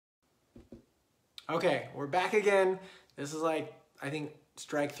Okay, we're back again. This is like, I think,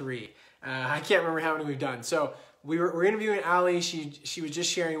 strike 3. I can't remember how many we've done. So we're interviewing Allie. She was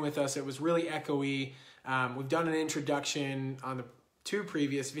just sharing with us. It was really echoey. We've done an introduction on the 2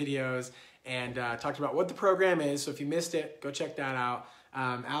 previous videos and talked about what the program is. So if you missed it, go check that out.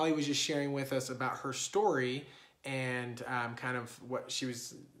 Allie was just sharing with us about her story and kind of what she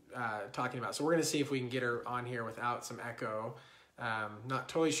was talking about. So we're going to see if we can get her on here without some echo. Not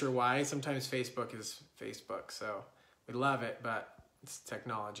totally sure why. Sometimes Facebook is Facebook, so we love it, but it's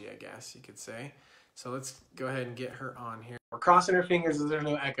technology, I guess you could say. So let's go ahead and get her on here. We're crossing our fingers that there's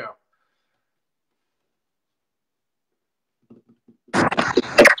no echo.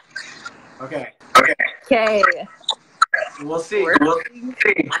 Okay. Okay. We'll see. I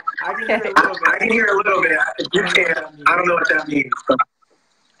can hear a little bit. I can hear a little bit. You can't. I don't know what that means.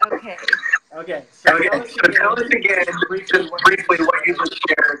 Okay. Okay. So tell us again, briefly what you just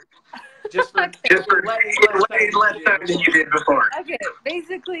shared. Just for less time than you did before. Okay.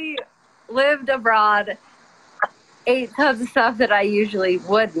 Basically, lived abroad, ate tons of stuff that I usually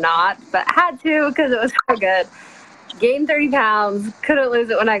would not, but had to because it was so good. Gained 30 pounds, couldn't lose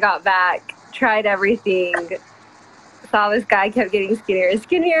it when I got back, tried everything. Saw this guy kept getting skinnier and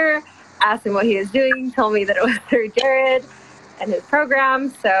skinnier, asked him what he was doing, told me that it was through Jared and his program,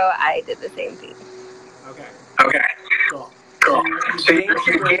 so I did the same thing. Okay. Cool. So you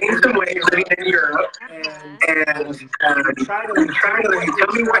gained some weight living in Europe, and tell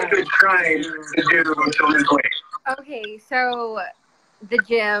me what you were trying to do to lose weight. Okay, so the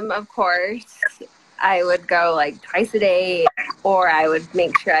gym, of course. I would go like twice a day, or I would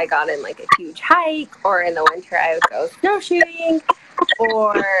make sure I got in like a huge hike, or in the winter I would go snowshoeing,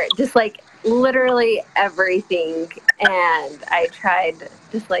 or just like literally everything. And I tried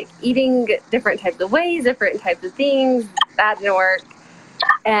just like eating different types of ways, different types of things. That didn't work.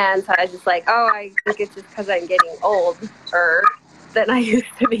 And so I was just like, oh, I think it's just because I'm getting older than I used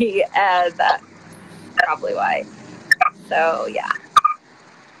to be, and that's probably why. So yeah.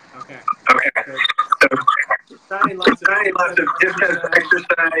 Okay. So trying lots of different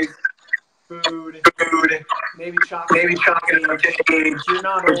exercise, food, maybe chocolate up to age. You're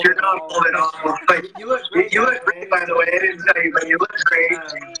not old at all. Like, you look great, by the way. I didn't tell you, but you look great.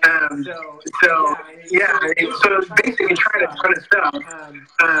 So basically trying a ton of stuff.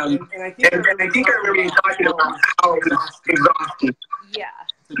 And I think I remember you talking about how it was exhausting. Yeah.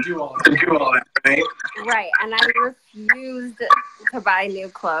 To do all that, right? Right, and I refused to buy new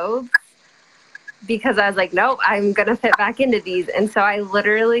clothes because I was like, nope, I'm going to fit back into these. And so I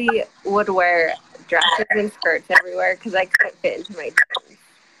literally would wear dresses and skirts everywhere because I couldn't fit into my jeans.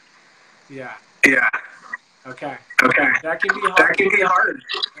 Yeah. Okay. That can be hard.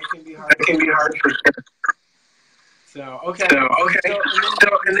 That can be hard for sure. So and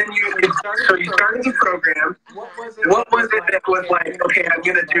then you started the program. What was it that was like, okay, I'm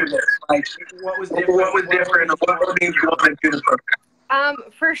gonna do this? Like, what was different? What made you want to do the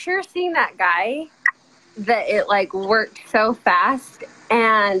program? For sure, seeing that guy, that it like worked so fast,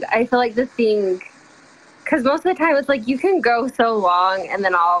 and I feel like the thing, because most of the time it's like you can go so long, and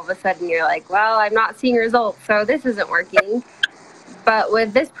then all of a sudden you're like, well, I'm not seeing results, so this isn't working. But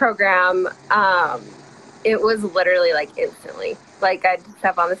with this program, it was literally like instantly. Like I'd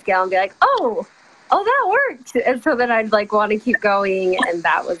step on the scale and be like, oh, that worked. And so then I'd like want to keep going. And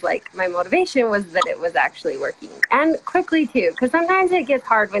that was like my motivation, was that it was actually working. And quickly too, because sometimes it gets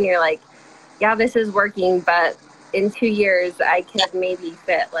hard when you're like, yeah, this is working, but in 2 years I could maybe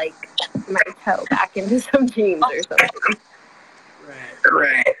fit like my toe back into some jeans or something.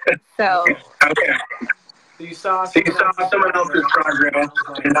 Right. So. Okay. So you saw someone else's progress,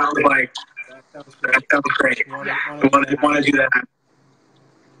 and that was like, that was great. You want to do that.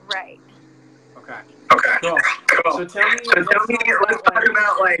 Right. Okay. Cool. So tell me, let's talk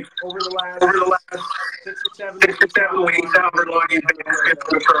about like over the last 6 or 7 weeks, however long you've been in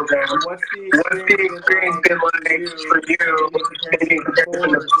the program. What's the experience been like for you in comparison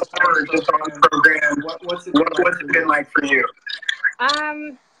to before just on the program? What's it been like for you?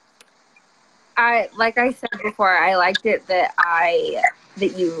 Like I said before, I liked it that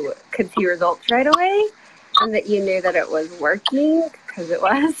you could see results right away, and that you knew that it was working, because it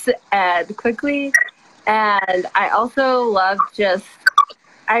was, and quickly. And I also loved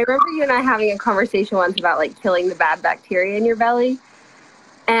I remember you and I having a conversation once about like killing the bad bacteria in your belly,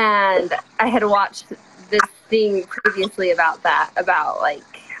 and I had watched this thing previously about like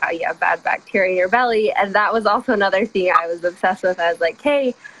how you have bad bacteria in your belly, and that was also another thing I was obsessed with. I was like,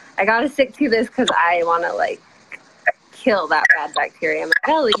 hey, I gotta stick to this because I want to like kill that bad bacteria in my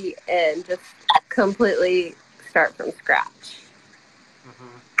belly and just completely start from scratch.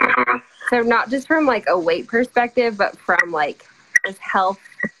 So not just from like a weight perspective, but from like just health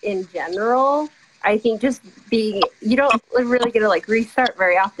in general. I think just being, you don't really get to like restart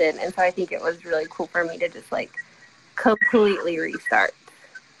very often. And so I think it was really cool for me to just like completely restart.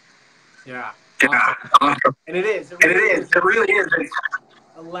 Yeah. Yeah, awesome. And it is. And it is. It really is. It's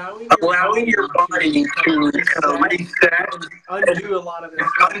allowing your body to kind of reset and undo a lot of this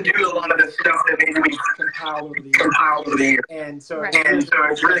stuff that maybe we compiled over the years. And so Right.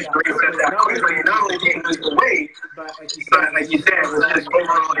 It's really great to reset that quickly. And not only can you lose the weight, but like you said, it's just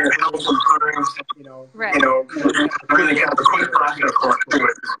overall your health improves. Right. Really kind of a quick process for it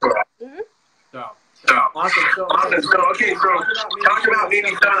as well. Mm-hmm. So awesome. So okay, so talk about maybe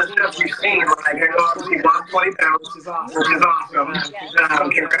some of the stuff you've seen. Like, I know obviously you lost 20 pounds, which is awesome.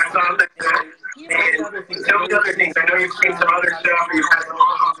 Congrats on that. And some of the other things, I know you've seen some other stuff, or you've had some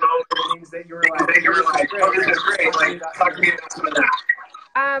aha things that you were like, oh, this is great. Like, talk to me about some of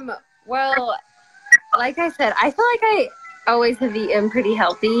that. Well, like I said, I feel like I always have eaten pretty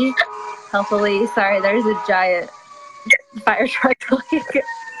healthily. Sorry, there's a giant fire truck going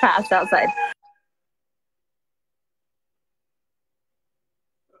past outside.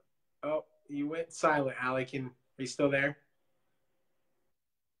 Oh, you went silent, Allie. Are you still there?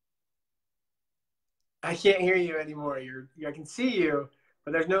 I can't hear you anymore. I can see you,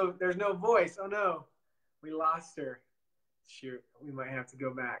 but there's no voice. Oh no, we lost her. Shoot, we might have to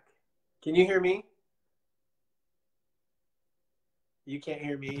go back. Can you hear me? You can't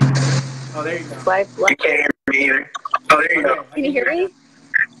hear me either. Oh, there you go. You can't hear me either. Oh, there you go. Can you hear me?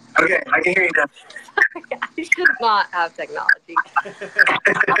 Okay, I can hear you now. I should not have technology.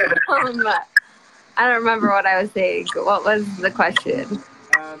 I don't remember what I was saying. What was the question?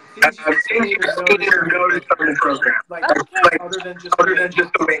 Things you noticed from the program. Like, okay. other than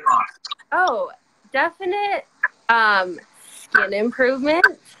just the weight loss. Oh, definite skin improvement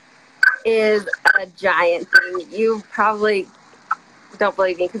is a giant thing. You probably don't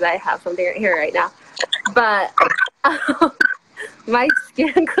believe me because I have something right here right now. But my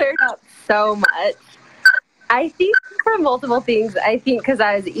skin cleared up so much. I think for multiple things. I think because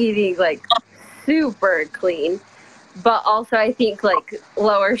I was eating like super clean, but also I think like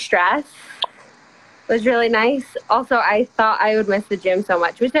lower stress was really nice. Also, I thought I would miss the gym so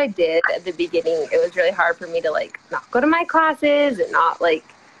much, which I did at the beginning. It was really hard for me to like not go to my classes and not like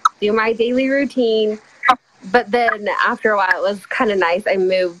do my daily routine. But then after a while, it was kind of nice. I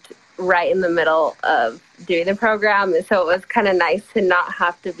moved right in the middle of doing the program, and so it was kind of nice to not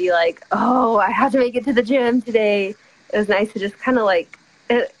have to be like, oh, I have to make it to the gym today. It was nice to just kind of like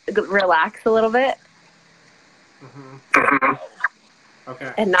relax a little bit. Mm-hmm.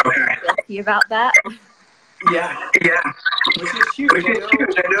 Okay. And not be guilty about that. Yeah. Which is huge. I know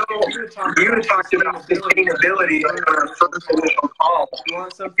you talked about sustainability in our first initial call. You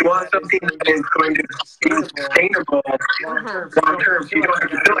want something that is going to be sustainable long term. So you don't have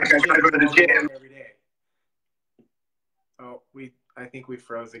to feel like I try to go to the gym every day. Oh, I think we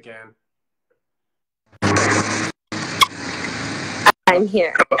froze again. I'm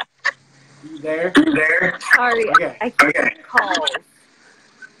here. You there? Sorry, Okay. I can't call.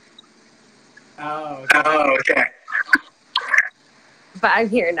 Oh, okay. But I'm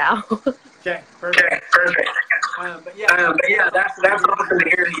here now. Okay, perfect. But yeah, that's awesome to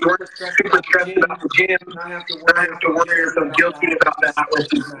hear that you weren't super stressed about the gym. Not have to worry or feel guilty about that,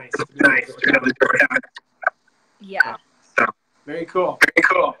 which is nice. Yeah. Very cool.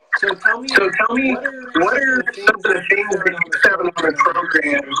 So tell me, what are some of the things that you have on the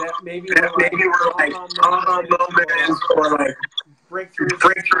program that maybe were like aha moments or like breakthrough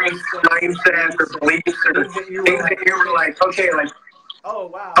mindsets or beliefs or things that you were like, okay, like, oh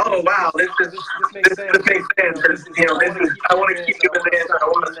wow, this makes sense. This is, I want to keep doing this. I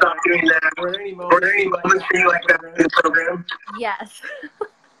want to stop doing that. Were there any moments for you like that in the program? Yes.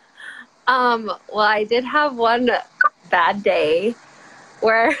 Well, I did have one bad day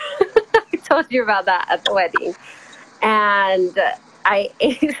where I told you about that at the wedding, and I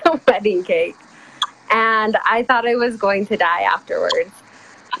ate some wedding cake, and I thought I was going to die afterwards.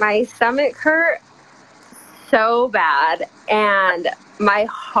 My stomach hurt so bad, and my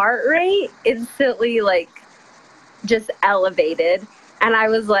heart rate instantly like just elevated, and I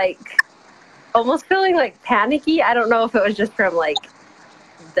was like almost feeling like panicky. I don't know if it was just from like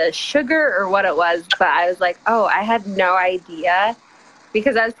the sugar or what it was, but I was like, oh, I had no idea,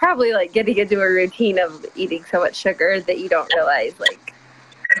 because I was probably like getting into a routine of eating so much sugar that you don't realize like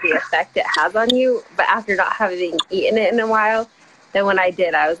the effect it has on you. But after not having eaten it in a while, then when I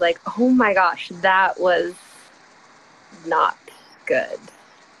did, I was like, oh my gosh, that was not good.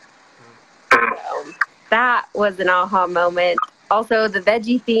 So that was an aha moment. Also, the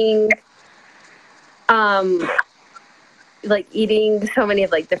veggie thing like eating so many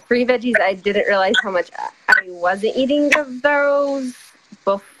of like the free veggies. I didn't realize how much I wasn't eating of those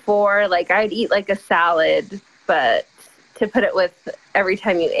before. Like I'd eat like a salad, but to put it with every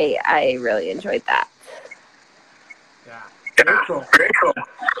time you ate, I really enjoyed that. Yeah, very cool. Very cool.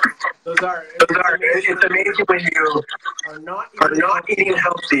 It's amazing when you are not eating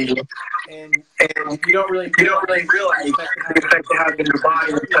healthy and you don't really realize the effect it has in your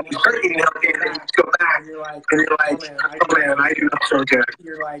body until you start eating healthy and then you go back and you're like, oh man, I do not feel good.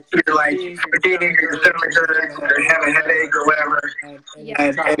 You're like fatigued, your stomach hurts, or you have a headache or whatever, and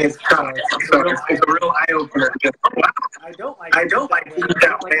it's tough. So it's a real eye opener. Wow, I don't like eating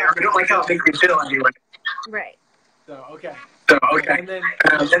that way. I don't like how it makes me feel anyway. Right. So okay. And then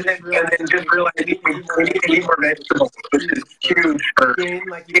just realize we need to eat more vegetables, which is huge for skin,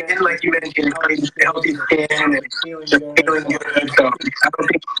 like you mentioned, healthy skin and feeling good. So I don't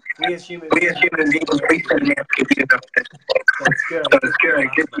think we as human beings, we spend enough to eat enough vegetables. That's good. So it's good.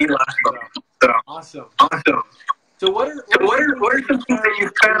 Good to eat lots of them. So awesome. So what are some things that you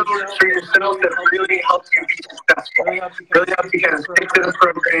found for yourself that really helps you be successful? Really helps you kind of stick to the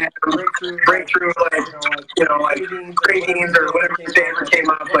program, break through like cravings or whatever they ever came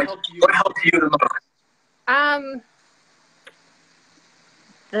up. Like what helped you the most?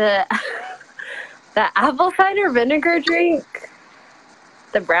 The apple cider vinegar drink,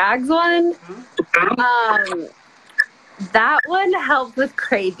 the Bragg's one. That one helped with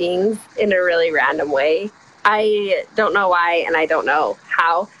cravings in a really random way. I don't know why, and I don't know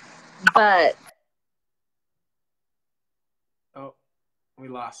how, but... Oh, we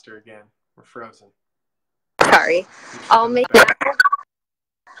lost her again. We're frozen. Sorry. I'll make that.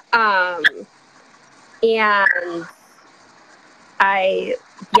 And I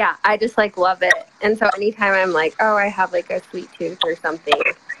just, like, love it. And so anytime I'm like, oh, I have, like, a sweet tooth or something,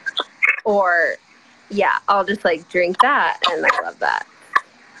 or, I'll just, like, drink that, and I love that.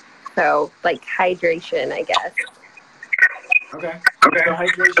 So, like, hydration, I guess. Okay. So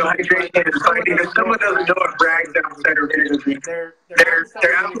hydration is fine because someone doesn't know what Bragg's apple cider vinegar drink. They're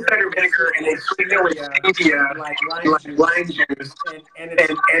apple cider vinegar and they sweeten it with stevia, like lime juice. And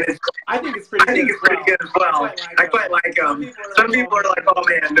it's, I think it's pretty good as well. I quite like them. Some people are like, oh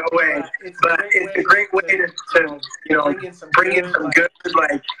man, no way. But it's a great way to bring in some good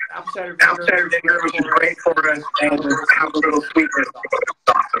like apple cider vinegar, which is great for us, and have a little sweetness. It's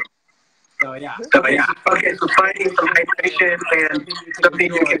awesome. So yeah. Okay, so finding some hydration and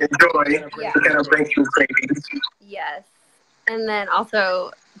something you can enjoy to kind of break through cravings. Yes. And then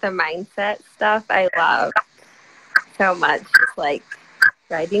also the mindset stuff I love so much. Just like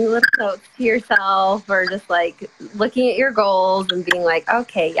writing little notes to yourself or just like looking at your goals and being like,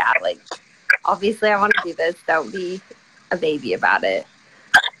 okay, like obviously I want to do this. Don't be a baby about it.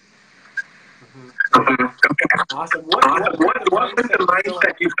 Awesome. What was the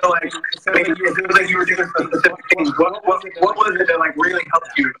mindset you feel like? It feels like you were doing some specific things. What was it that like really helped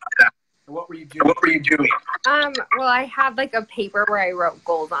you about that? What were you doing? Well, I had like a paper where I wrote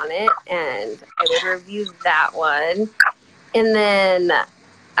goals on it, and I would review that one. And then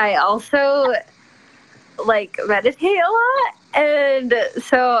I also like meditate a lot, and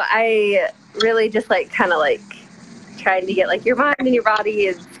so I really just like kind of like trying to get like your mind and your body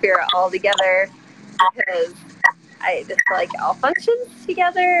and spirit all together, because I just feel like it all functions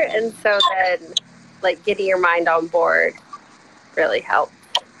together. And so then like getting your mind on board really helps.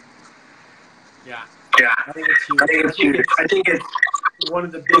 Yeah. I think it's huge. I think it's one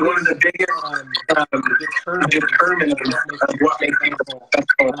of the biggest determinants of what makes people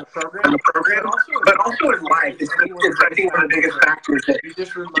successful in the program, but also in life. It's I think one of the biggest factors that you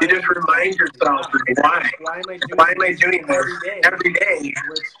just remind yourself why am I doing this every day,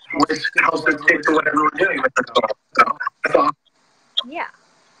 which helps us stick to whatever we're doing with the goal. So that's awesome. Yeah.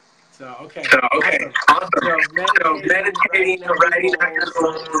 So okay. Awesome. So meditating, writing out your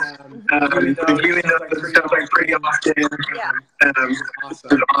goals, reviewing those stuff like pretty often. Yeah. Is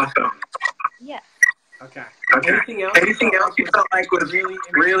awesome. Yeah. Okay. Anything else you felt like was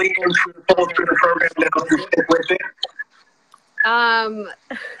really integral to the program to help you stick with it?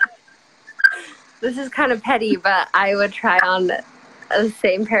 This is kind of petty, but I would try on the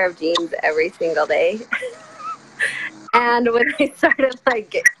same pair of jeans every single day. And when I started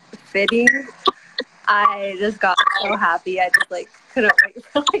like fitting, I just got so happy. I just like couldn't wait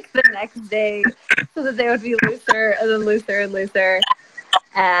for like the next day so that they would be looser and then looser and looser.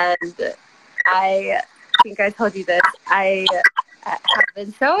 And I think I told you this. I have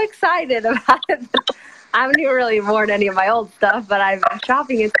been so excited about it. I haven't even really worn any of my old stuff, but I've been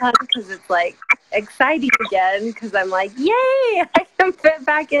shopping a ton because it's like exciting again, because I'm like, yay, I can fit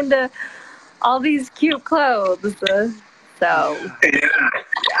back into all these cute clothes. So. Yeah.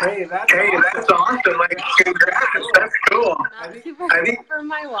 Hey, that's awesome. Like, congrats. That's cool. Not super for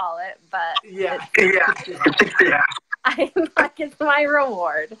my wallet, but yeah. I'm like, it's my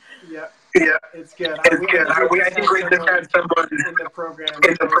reward. Yeah. Yeah, it's good. I think we just had someone in the program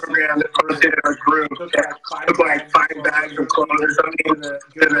that posted in our group that took like 5 bags of clothes or something to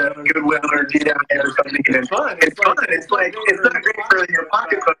the Goodwill or GI or something. And it's fun. It's not great for your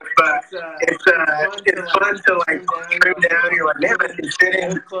pocketbook, but it's fun to like trim down. You're like, man, I can fit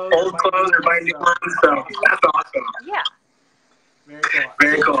in old clothes or buy new ones. So that's awesome. Yeah.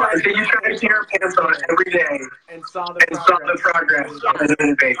 Very cool. So you try to keep your pants on every day and saw the progress on a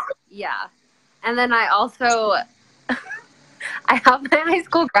daily basis. Yeah. And then I also, I have my high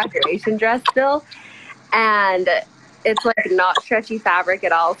school graduation dress still, and it's like not stretchy fabric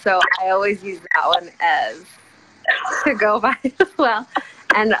at all. So I always use that one as to go by as well.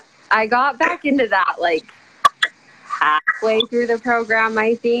 And I got back into that like halfway through the program,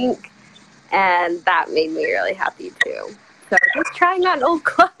 I think. And that made me really happy too. So just trying on old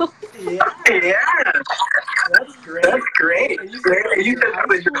clothes. Yeah. That's great. And you said that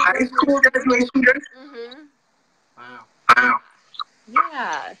was your high school graduation dress? Mm-hmm. Wow.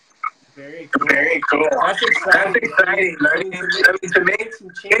 Yeah. Very cool. That's exciting. I mean, to make some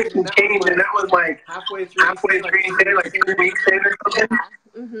change, and that was like halfway through, like 3 weeks in or something.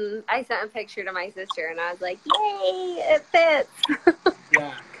 Yeah. Mm-hmm. I sent a picture to my sister, and I was like, "Yay, it fits."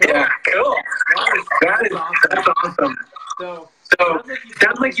 Yeah, cool. That's awesome. So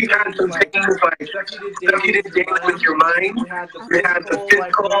sounds like you had some things like stuff you did daily with your mind. You had the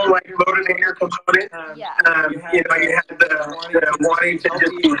physical like motivator component. You had the wanting to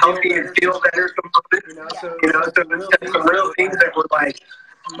just be healthy and feel better component. So some real things that were like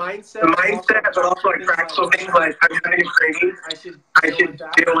mindset, but also like practical things like I'm having a craving. I should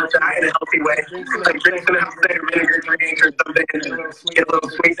deal with that in a healthy way. Like drink some apple cider vinegar drink or something and get a little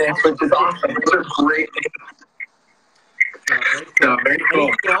sweetness, which is awesome. Those are great things. Very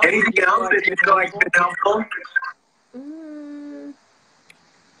cool. Anything else that you feel like has been helpful?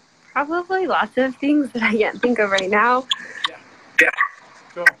 Probably lots of things that I can't think of right now. Yeah.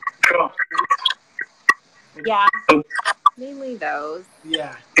 Cool. Yeah. Mainly those.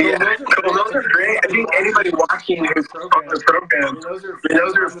 Yeah. Cool. Those are great. I think anybody watching who's on the program, those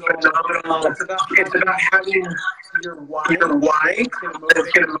are phenomenal. It's about having your why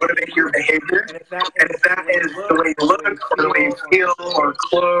that's going to motivate your behavior. And if that is the way you look, or the way you feel, or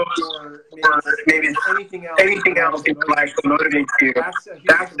clothes, or maybe it's anything else in life that motivates you,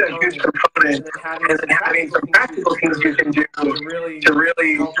 that's a huge component. And then having some practical things you can do to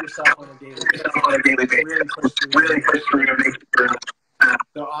really help yourself on a daily basis. Really push through and make it through.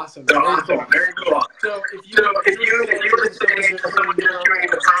 So awesome. Very cool. So if you were to say to someone just joining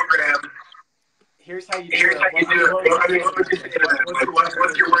the program, here's how you do it. What would you say to them?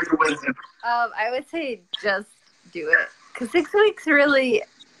 What's your word of wisdom? I would say just do it. Because 6 weeks really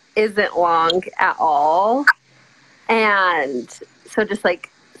isn't long at all. And so just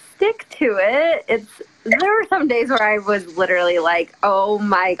like stick to it. There were some days where I was literally like, oh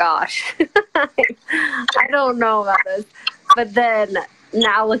my gosh, I don't know about this. But then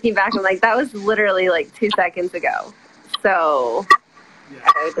now looking back, I'm like, that was literally like 2 seconds ago. So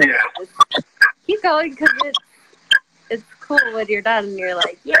I would just keep going because it's cool when you're done and you're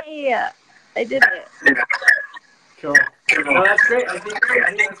like, yay, I did it. Yeah. Cool. No, that's great. I think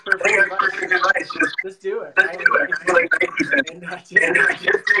that's perfect advice. Just do it. Just do it. And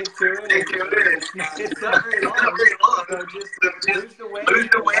just stick to it. It's not very long. So just lose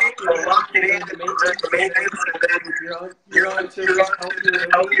the weight, lock it in, maintenance, and then you're on to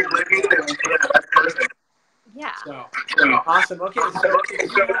healthier living. That's perfect. Yeah. So awesome. Okay. So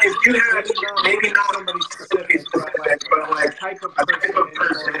if you have maybe not somebody specific, but like a type of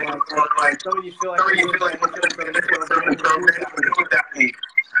person, or like somebody you feel like benefit from the program, who would that be?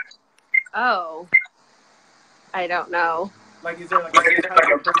 Oh, I don't know. Like, is there like a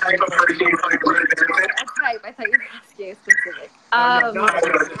type of person you feel like would benefit? A type. I thought you were asking a specific.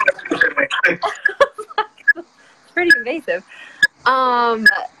 It's pretty invasive.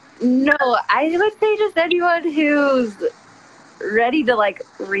 No, I would say just anyone who's ready to like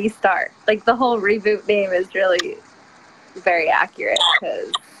restart. Like the whole Reboot name is really very accurate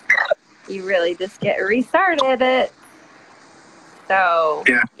because you really just get restarted. So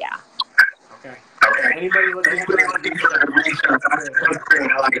yeah. Okay. Anybody looking for a restart? That's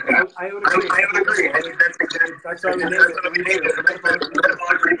great. I like that. I would agree. I think that's why we named it. It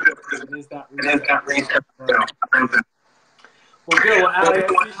is that restart. Well, good. Well, Allie, I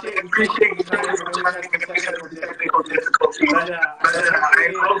appreciate you having some technical difficulties. But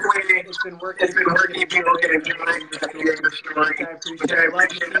hopefully it's been working. People can enjoy the story, which I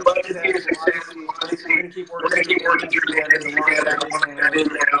appreciate. I love to see you success. Obviously, we're going to keep working through the end of the line that is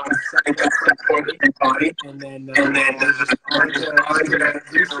now. I think that's important in your body. And then just on to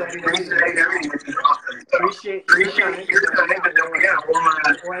resetting everything, which is awesome. So appreciate your time.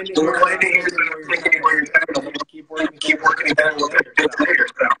 We'll end it here. Keep working again later.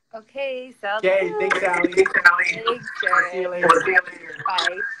 Okay, so okay, thanks, Allie. Thanks, See you later.